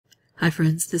Hi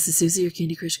friends, this is Susie, your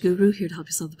Candy Crush Guru, here to help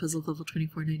you solve the puzzle of level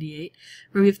 2498,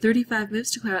 where we have 35 moves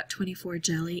to clear out 24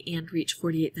 jelly and reach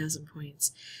 48,000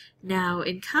 points. Now,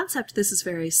 in concept, this is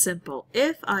very simple.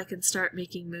 If I can start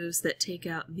making moves that take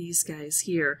out these guys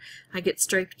here, I get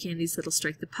striped candies that'll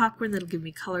strike the popcorn, that'll give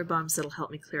me color bombs, that'll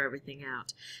help me clear everything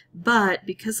out. But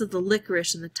because of the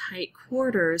licorice and the tight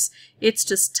quarters, it's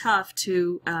just tough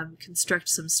to construct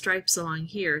some stripes along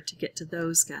here to get to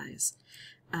those guys.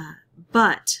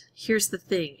 But here's the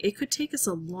thing, it could take us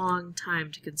a long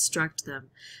time to construct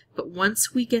them, but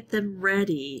once we get them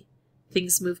ready,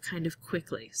 things move kind of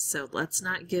quickly, so let's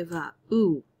not give up.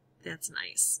 Ooh, that's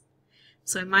nice.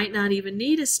 So I might not even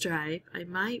need a stripe. I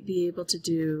might be able to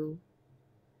do,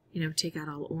 take out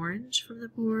all orange from the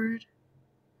board.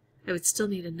 I would still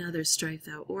need another stripe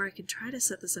though, or I can try to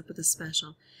set this up with a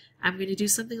special. I'm going to do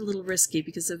something a little risky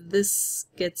because if this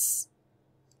gets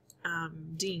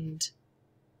dinged,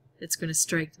 it's going to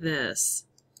strike this,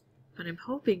 but I'm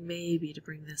hoping maybe to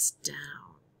bring this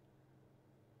down.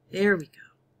 There we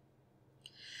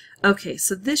go. Okay,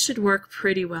 so this should work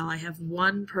pretty well. I have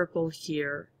one purple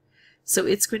here, so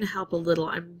it's going to help a little.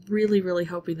 I'm really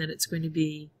hoping that it's going to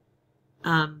be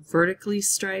vertically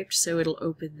striped, so it'll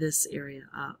open this area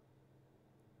up.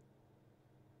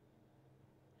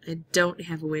 I don't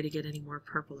have a way to get any more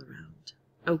purple around.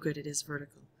 Oh good, it is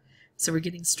vertical. So we're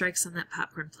getting strikes on that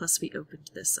popcorn, plus we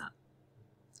opened this up.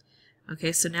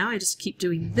 Okay, so now I just keep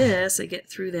doing this. I get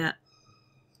through that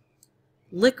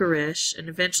licorice, and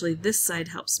eventually this side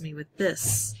helps me with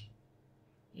this.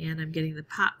 And I'm getting the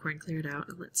popcorn cleared out,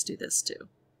 and let's do this too.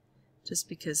 Just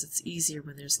because it's easier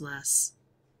when there's less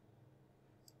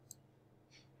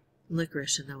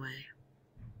licorice in the way.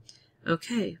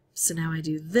 Okay, so now I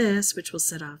do this, which will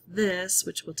set off this,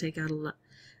 which will take out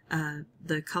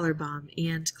the color bomb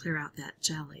and clear out that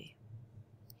jelly.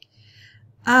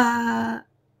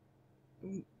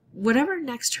 Whatever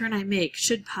next turn I make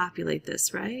should populate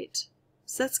this, right?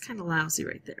 So that's kind of lousy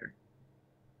right there,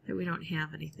 that we don't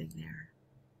have anything there.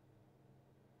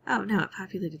 Oh no, it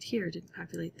populated here, it didn't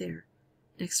populate there.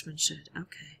 Next one should,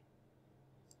 okay.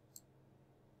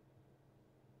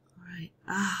 Alright,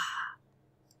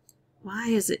 why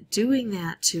is it doing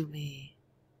that to me?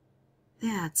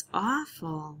 That's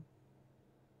awful.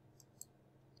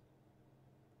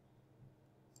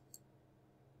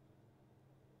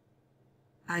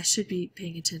 I should be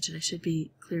paying attention. I should be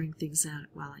clearing things out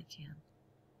while I can.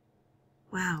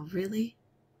 Wow, really?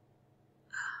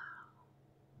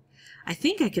 I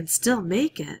think I can still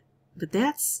make it, but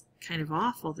that's kind of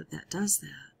awful that that does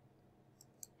that.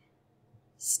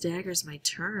 Staggers my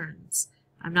turns.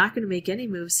 I'm not going to make any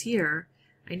moves here.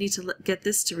 I need to get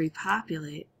this to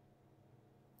repopulate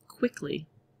quickly.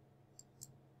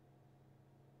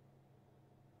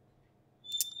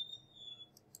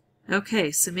 Okay,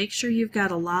 so make sure you've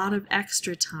got a lot of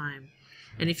extra time.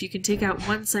 And if you can take out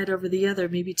one side over the other,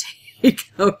 maybe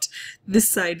take out this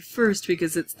side first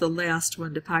because it's the last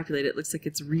one to populate. It looks like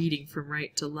it's reading from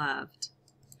right to left.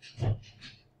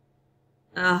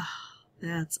 Oh,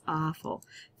 that's awful.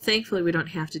 Thankfully, we don't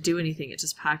have to do anything. It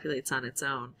just populates on its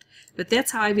own. But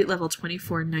that's how I beat level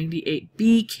 2498.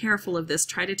 Be careful of this.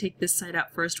 Try to take this side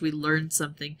out first. We learned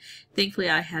something. Thankfully,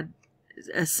 I had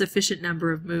a sufficient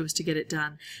number of moves to get it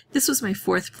done. This was my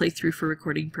 4th playthrough for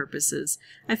recording purposes.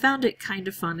 I found it kind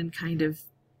of fun and kind of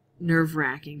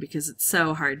nerve-wracking because it's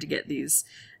so hard to get these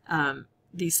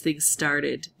things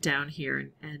started down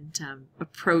here and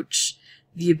approach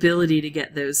the ability to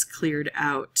get those cleared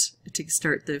out to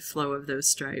start the flow of those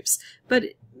stripes. But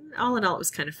all in all, it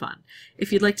was kind of fun.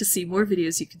 If you'd like to see more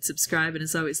videos, you can subscribe, and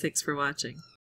as always, thanks for watching.